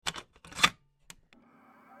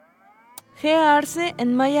Quedarse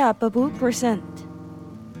en Mayapabu present.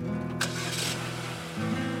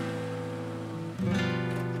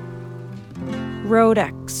 Road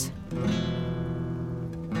X.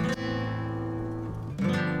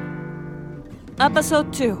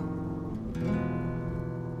 Episode 2.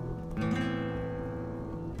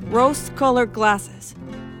 Rose-colored glasses.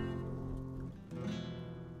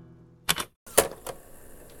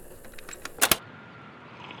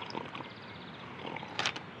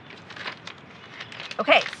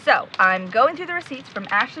 Okay, so I'm going through the receipts from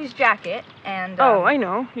Ashley's jacket, and Oh, I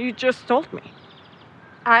know. You just told me.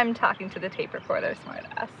 I'm talking to the tape recorder,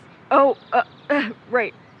 smartass. Oh,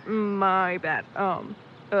 right. My bad.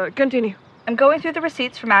 Continue. I'm going through the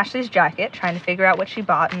receipts from Ashley's jacket, trying to figure out what she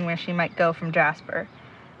bought and where she might go from Jasper.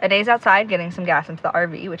 Anae's outside getting some gas into the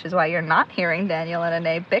RV, which is why you're not hearing Daniel and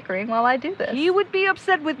Anae bickering while I do this. He would be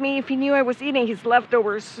upset with me if he knew I was eating his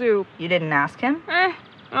leftover soup. You didn't ask him?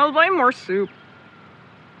 I'll buy more soup.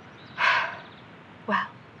 Well,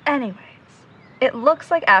 anyways, it looks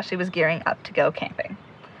like Ashley was gearing up to go camping.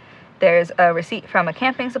 There's a receipt from a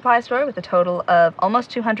camping supply store with a total of almost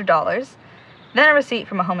 $200, then a receipt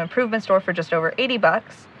from a home improvement store for just over $80,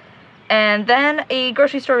 and then a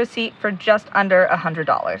grocery store receipt for just under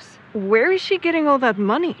 $100. Where is she getting all that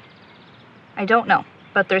money? I don't know,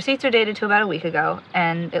 but the receipts are dated to about a week ago,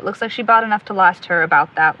 and it looks like she bought enough to last her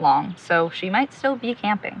about that long, so she might still be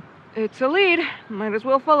camping. It's a lead. Might as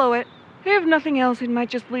well follow it. If nothing else, it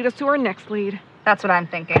might just lead us to our next lead. That's what I'm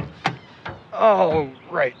thinking. Oh,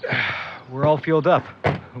 right. We're all fueled up.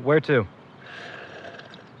 Where to?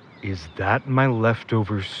 Is that my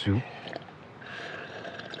leftover soup?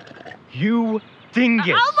 You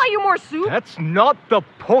dingus! I'll buy you more soup. That's not the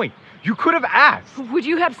point. You could have asked. Would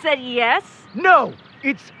you have said yes? No,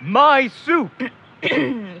 it's my soup.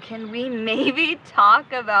 Can we maybe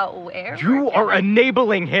talk about where You we're are going?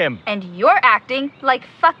 enabling him. And you're acting like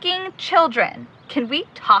fucking children. Can we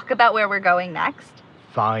talk about where we're going next?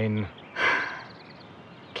 Fine.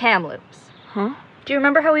 Kamloops. Huh? Do you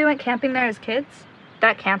remember how we went camping there as kids?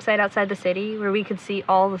 That campsite outside the city where we could see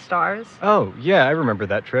all the stars? Oh, yeah, I remember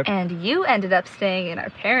that trip. And you ended up staying in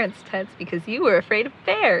our parents' tents because you were afraid of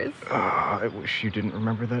bears. I wish you didn't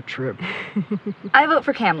remember that trip. I vote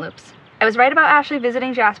for Kamloops. I was right about Ashley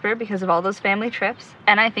visiting Jasper because of all those family trips,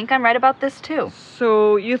 and I think I'm right about this too.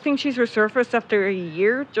 So you think she's resurfaced after a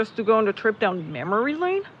year just to go on a trip down memory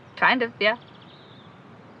lane? Kind of, yeah.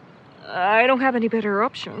 I don't have any better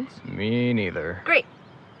options. Me neither. Great.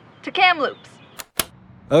 To Kamloops.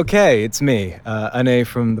 Okay, it's me, Anae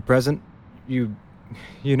from the present. You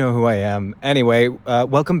know who I am. Anyway,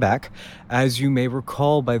 welcome back. As you may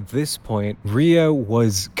recall by this point, Rhea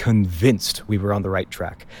was convinced we were on the right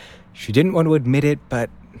track. She didn't want to admit it, but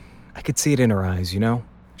I could see it in her eyes, you know?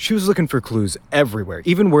 She was looking for clues everywhere,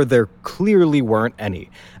 even where there clearly weren't any.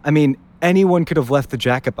 I mean, anyone could have left the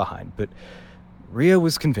jacket behind, but Rhea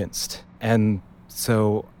was convinced. And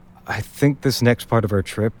so I think this next part of our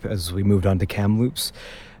trip, as we moved on to Kamloops,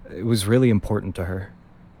 it was really important to her.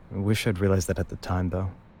 I wish I'd realized that at the time,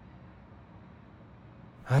 though.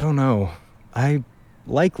 I don't know. I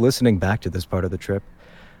like listening back to this part of the trip.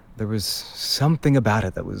 There was something about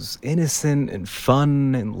it that was innocent and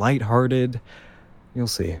fun and lighthearted. You'll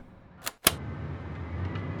see.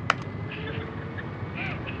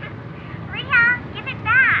 Rhea, give it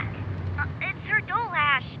back. It's her dual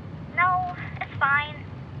lash. No, it's fine.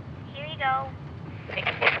 Here you go.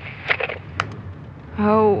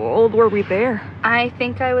 How old were we there? I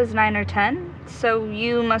think I was 9 or 10, so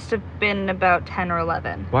you must have been about 10 or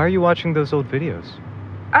 11. Why are you watching those old videos?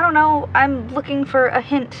 I don't know, I'm looking for a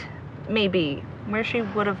hint, maybe, where she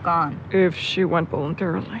would have gone. If she went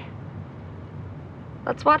voluntarily.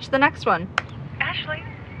 Let's watch the next one. Ashley,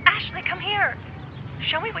 come here.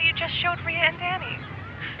 Show me what you just showed Rhea and Danny.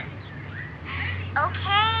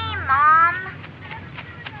 Okay, Mom.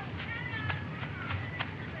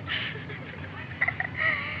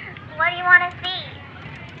 What do you want to see?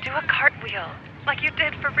 Do a cartwheel, like you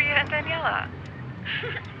did for Rhea and Daniela.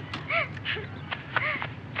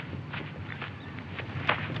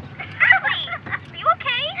 Ashley, are you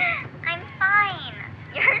okay? I'm fine.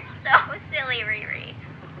 You're so silly, Riri.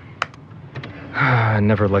 I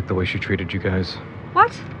never liked the way she treated you guys.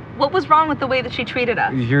 What? What was wrong with the way that she treated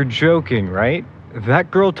us? You're joking, right?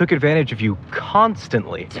 That girl took advantage of you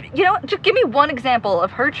constantly. You know what? Just give me one example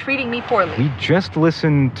of her treating me poorly. We just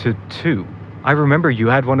listened to 2. I remember you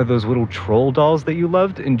had one of those little troll dolls that you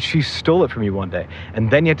loved, and she stole it from you one day.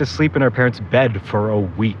 And then you had to sleep in our parents' bed for a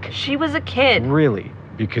week. She was a kid. Really?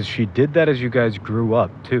 Because she did that as you guys grew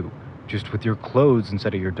up, too. just with your clothes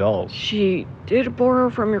instead of your dolls. She did borrow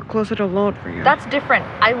from your closet a lot, Ria. That's different.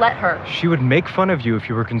 I let her. She would make fun of you if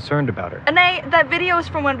you were concerned about her. Anae, that video is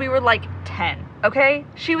from when we were like 10, okay?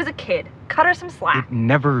 She was a kid. Cut her some slack. It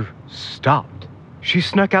never stopped. She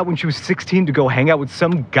snuck out when she was 16 to go hang out with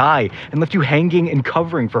some guy and left you hanging and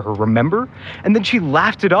covering for her, remember? And then she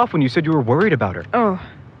laughed it off when you said you were worried about her. Oh,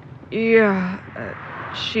 yeah.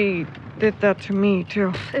 She did that to me,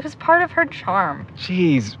 too. It was part of her charm.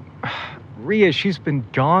 Jeez. Ria, she's been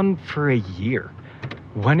gone for a year.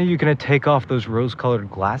 When are you gonna take off those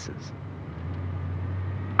rose-colored glasses?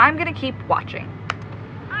 I'm gonna keep watching.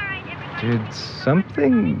 Did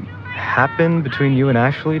something happen between you and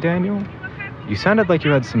Ashley, Daniel? You sounded like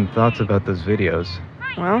you had some thoughts about those videos.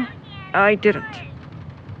 Well, I didn't.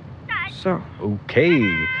 So.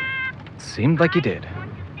 Okay. Seemed like you did.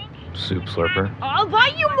 Soup slurper. I'll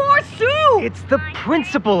buy you more soup! It's the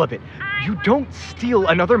principle of it. You don't steal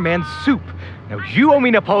another man's soup. Now you owe me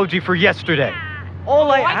an apology for yesterday.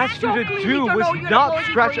 All I asked you to do was not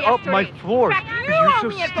scratch up my floors because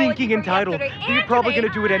you're so stinking entitled that you're probably going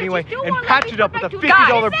to do it anyway and patch it up with a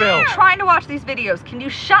 $50 bill. I'm trying to watch these videos. Can you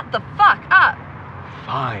shut the fuck up?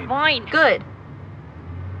 Fine. Fine. Good.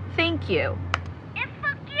 Thank you. It's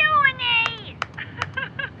fuck you, Anae!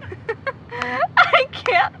 I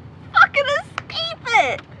can't fucking escape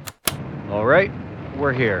it. All right,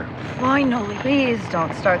 we're here. Finally. Please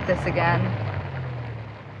don't start this again.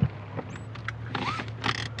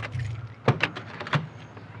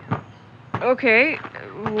 Okay,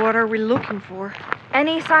 what are we looking for?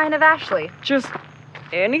 Any sign of Ashley? Just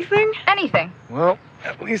anything? Anything. Well,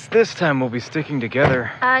 at least this time we'll be sticking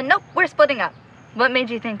together. Nope, we're splitting up. What made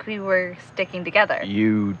you think we were sticking together?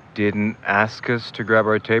 You didn't ask us to grab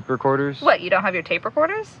our tape recorders? What, you don't have your tape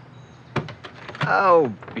recorders?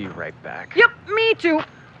 I'll be right back. Yep, me too.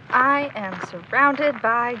 I am surrounded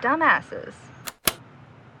by dumbasses.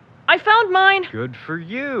 I found mine. Good for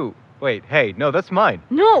you. Wait, hey, no, that's mine.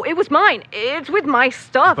 No, it was mine. It's with my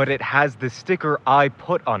stuff. But it has the sticker I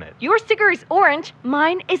put on it. Your sticker is orange,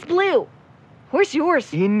 mine is blue. Where's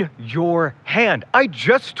yours? In your hand. I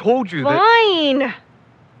just told you that... Fine.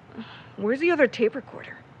 Where's the other tape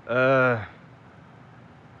recorder?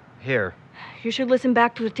 Here. You should listen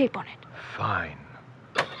back to the tape on it. Fine.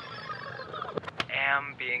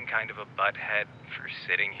 Am being kind of a butthead for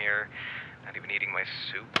sitting here, not even eating my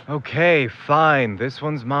soup. Okay, fine. This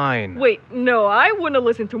one's mine. Wait, no, I wouldn't have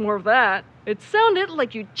listened to more of that. It sounded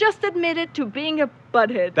like you just admitted to being a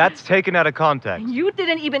butthead. That's taken out of context. And you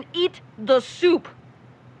didn't even eat the soup.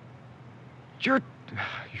 You're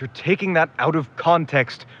taking that out of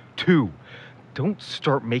context, too. Don't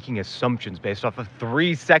start making assumptions based off of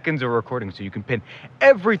 3 seconds of recording so you can pin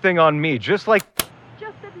everything on me, just like...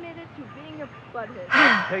 Just admitted to being a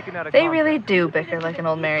butthead. Taken out of They context. really do bicker like an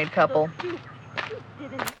old married couple. You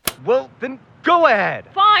didn't. Well, then go ahead.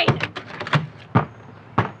 Fine.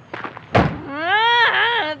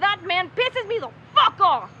 That man pisses me the fuck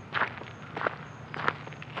off.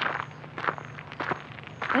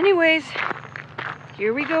 Anyways,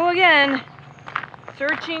 here we go again.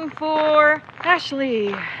 Searching for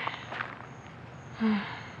Ashley.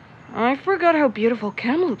 I forgot how beautiful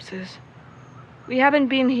Kamloops is. We haven't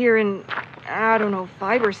been here in, I don't know,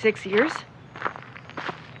 5 or 6 years.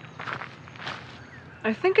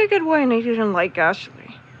 I think I get why Nate didn't like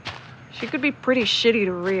Ashley. She could be pretty shitty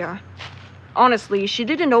to Ria. Honestly, she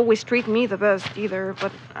didn't always treat me the best either,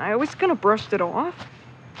 but I always kind of brushed it off.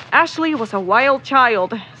 Ashley was a wild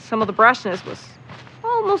child. Some of the brashness was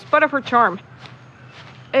almost part of her charm.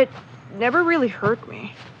 It never really hurt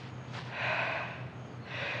me.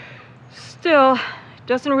 Still, it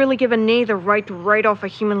doesn't really give a Nate the right to write off a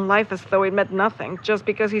human life as though it meant nothing, just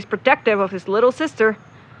because he's protective of his little sister.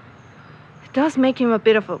 It does make him a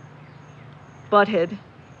bit of a butthead.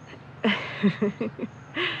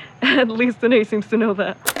 At least Nate seems to know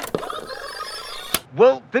that.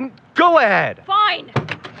 Well, then go ahead. Fine!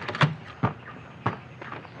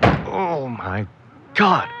 Oh my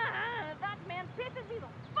God. That man pisses me the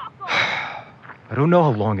fuck off. I don't know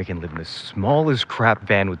how long I can live in this small as crap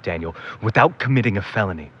van with Daniel without committing a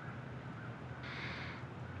felony.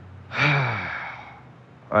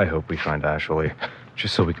 I hope we find Ashley,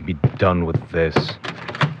 just so we can be done with this.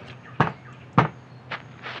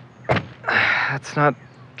 That's not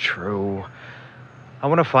true. I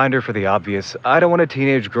want to find her for the obvious. I don't want a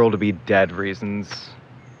teenage girl to be dead reasons.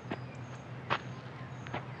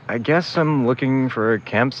 I guess I'm looking for a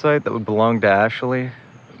campsite that would belong to Ashley.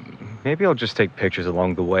 Maybe I'll just take pictures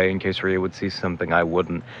along the way in case Ria would see something I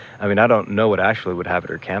wouldn't. I mean, I don't know what Ashley would have at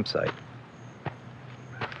her campsite.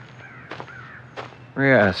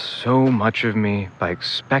 Rhea asks so much of me by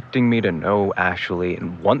expecting me to know Ashley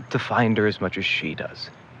and want to find her as much as she does.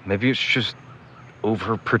 Maybe it's just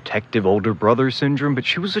overprotective older brother syndrome, but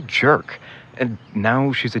she was a jerk, and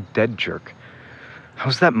now she's a dead jerk.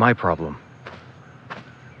 How's that my problem?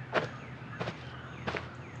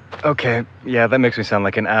 Okay, yeah, that makes me sound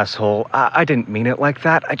like an asshole. I didn't mean it like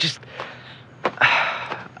that. I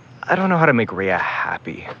don't know how to make Rhea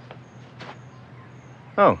happy.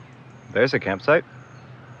 Oh, there's a campsite.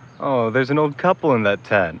 Oh, there's an old couple in that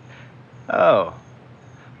tent. Oh,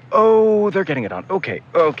 they're getting it on. Okay,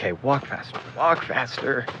 walk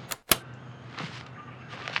faster.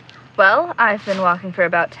 Well, I've been walking for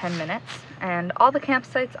about 10 minutes, and all the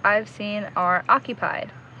campsites I've seen are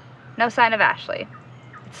occupied. No sign of Ashley.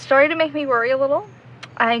 It's starting to make me worry a little.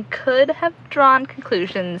 I could have drawn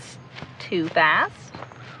conclusions too fast.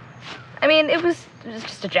 I mean, it was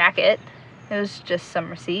just a jacket. It was just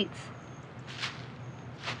some receipts.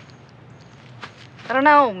 I don't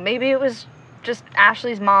know, maybe it was just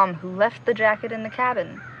Ashley's mom who left the jacket in the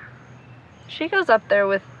cabin. She goes up there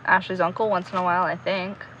with Ashley's uncle once in a while, I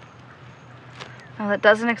think. Well, that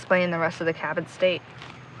doesn't explain the rest of the cabin state.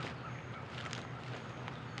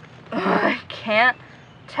 I can't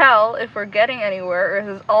tell if we're getting anywhere or if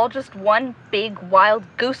it's all just one big wild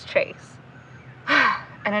goose chase.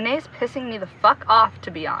 And Anae's pissing me the fuck off,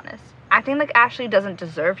 to be honest. Acting like Ashley doesn't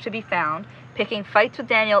deserve to be found, picking fights with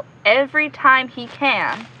Daniel every time he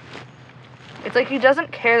can. It's like he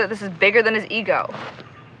doesn't care that this is bigger than his ego.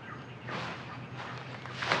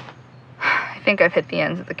 I think I've hit the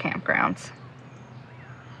ends of the campgrounds.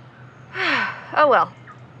 Oh well,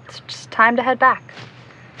 it's just time to head back.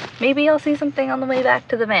 Maybe I'll see something on the way back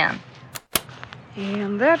to the van.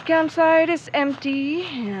 And that campsite is empty,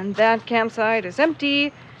 and that campsite is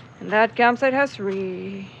empty, and that campsite has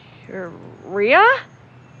Rhea?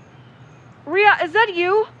 Rhea, is that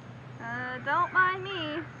you? Don't mind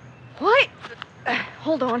me. What?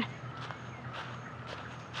 Hold on.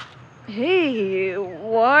 Hey,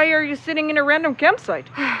 why are you sitting in a random campsite?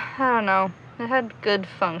 I don't know. It had good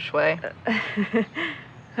feng shui.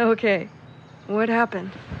 Okay, what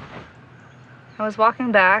happened? I was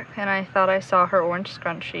walking back and I thought I saw her orange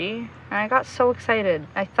scrunchie, and I got so excited.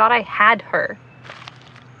 I thought I had her.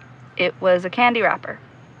 It was a candy wrapper.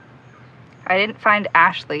 I didn't find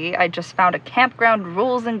Ashley, I just found a campground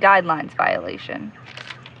rules and guidelines violation.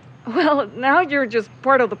 Well, now you're just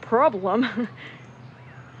part of the problem.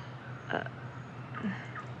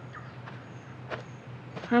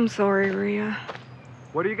 I'm sorry, Rhea.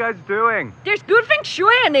 What are you guys doing? There's good feng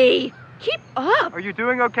shui, Annie. Keep up. Are you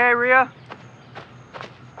doing okay, Rhea?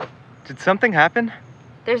 Did something happen?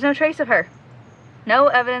 There's no trace of her. No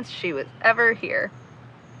evidence she was ever here.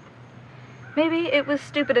 Maybe it was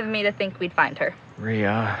stupid of me to think we'd find her.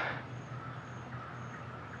 Rhea.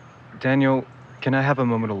 Daniel, can I have a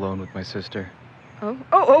moment alone with my sister?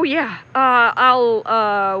 Oh, yeah.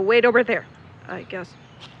 I'll wait over there, I guess.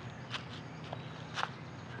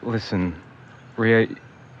 Listen, Rhea,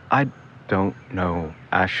 I don't know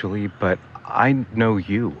Ashley, but I know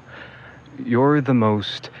you. You're the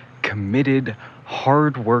most committed,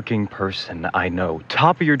 hard-working person I know.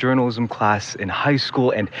 Top of your journalism class in high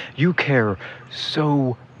school, and you care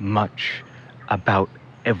so much about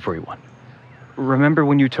everyone. Remember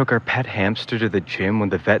when you took our pet hamster to the gym when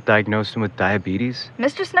the vet diagnosed him with diabetes?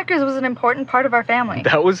 Mr. Snickers was an important part of our family.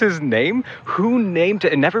 That was his name? Who named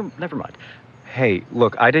it? Never mind. Hey,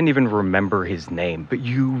 look, I didn't even remember his name, but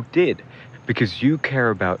you did. Because you care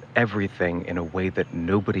about everything in a way that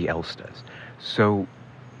nobody else does. So,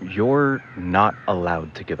 you're not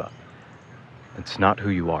allowed to give up. It's not who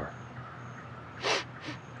you are.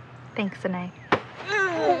 Thanks, Anae.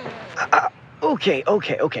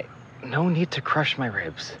 Okay. No need to crush my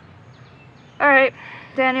ribs. All right,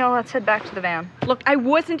 Daniel, let's head back to the van. Look, I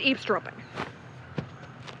wasn't eavesdropping.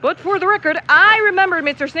 But for the record, I remembered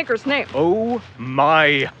Mr. Snickers' name. Oh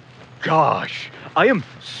my gosh. I am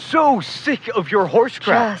so sick of your horse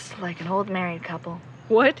crap. Just like an old married couple.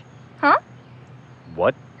 What? Huh?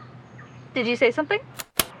 What? Did you say something?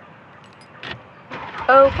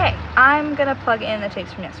 Okay, I'm gonna plug in the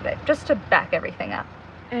tapes from yesterday, just to back everything up.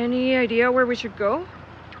 Any idea where we should go?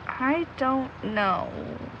 I don't know.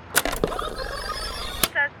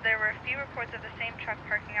 Says there were a few reports of the same truck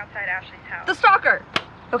parking outside Ashley's house. The stalker!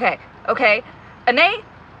 Okay. Anae,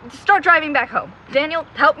 start driving back home. Daniel,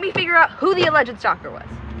 help me figure out who the alleged stalker was.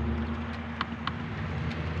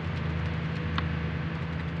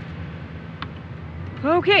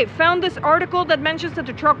 Okay, found this article that mentions that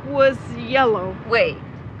the truck was yellow. Wait,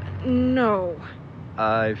 No.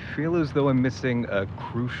 I feel as though I'm missing a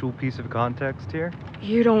crucial piece of context here.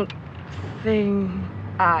 You don't thing.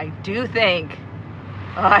 I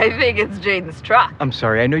think it's Jaden's truck. I'm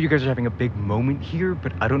sorry, I know you guys are having a big moment here,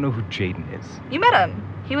 but I don't know who Jaden is. You met him.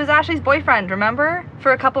 He was Ashley's boyfriend, remember?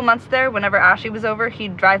 For a couple months there, whenever Ashley was over,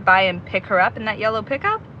 he'd drive by and pick her up in that yellow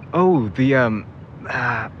pickup. Oh,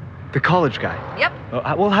 the college guy. Yep.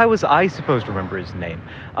 Well, how was I supposed to remember his name?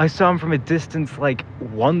 I saw him from a distance like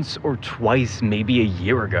once or twice, maybe a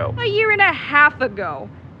year ago. A year and a half ago.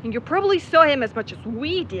 And you probably saw him as much as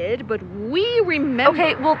we did, but we remember.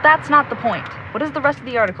 Okay, well, that's not the point. What does the rest of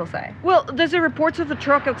the article say? Well, there's a reports of the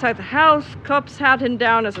truck outside the house. Cops had him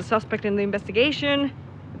down as a suspect in the investigation.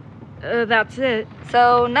 That's it.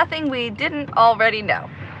 So, nothing we didn't already know.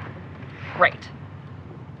 Great.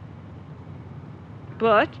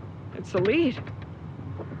 But it's a lead.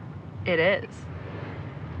 It is.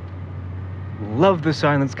 Love the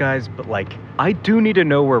silence, guys, but I do need to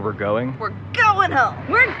know where we're going. We're going home.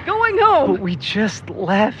 We're going home. But we just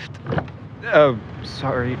left.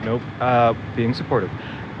 Sorry, nope. Being supportive.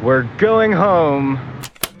 We're going home.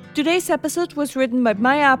 Today's episode was written by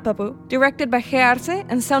Maya Apabu, directed by Arce,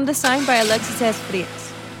 and sound designed by Alexis S.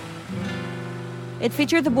 Frias. It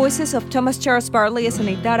featured the voices of Thomas Charles Barley as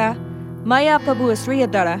Anay Dara, Maya Apabu as Ria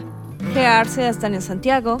Dara, Arce as Daniel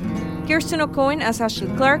Santiago, Kirsten O'Coin as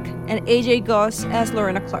Ashley Clark, and AJ Goss as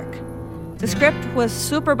Lorena Clark. The script was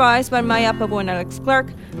supervised by Maya Apabu and Alex Clark,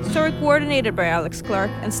 story coordinated by Alex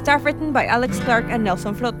Clark, and staff written by Alex Clark and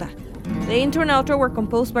Nelson Flota. The intro and outro were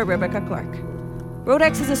composed by Rebecca Clark.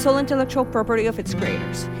 Rodex is the sole intellectual property of its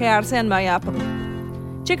creators, Arce and Maya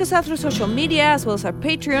Apabu. Check us out through social media as well as our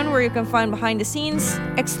Patreon, where you can find behind the scenes,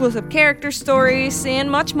 exclusive character stories,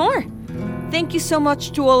 and much more. Thank you so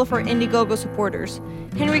much to all of our Indiegogo supporters: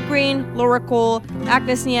 Henry Green, Laura Cole,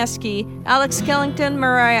 Agnes Nieski, Alex Kellington,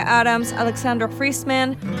 Mariah Adams, Alexandra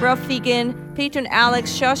Friesman, Ralph Fegan, Peyton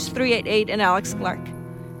Alex, Shush388, and Alex Clark.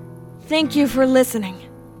 Thank you for listening.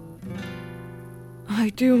 I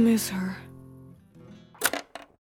do miss her.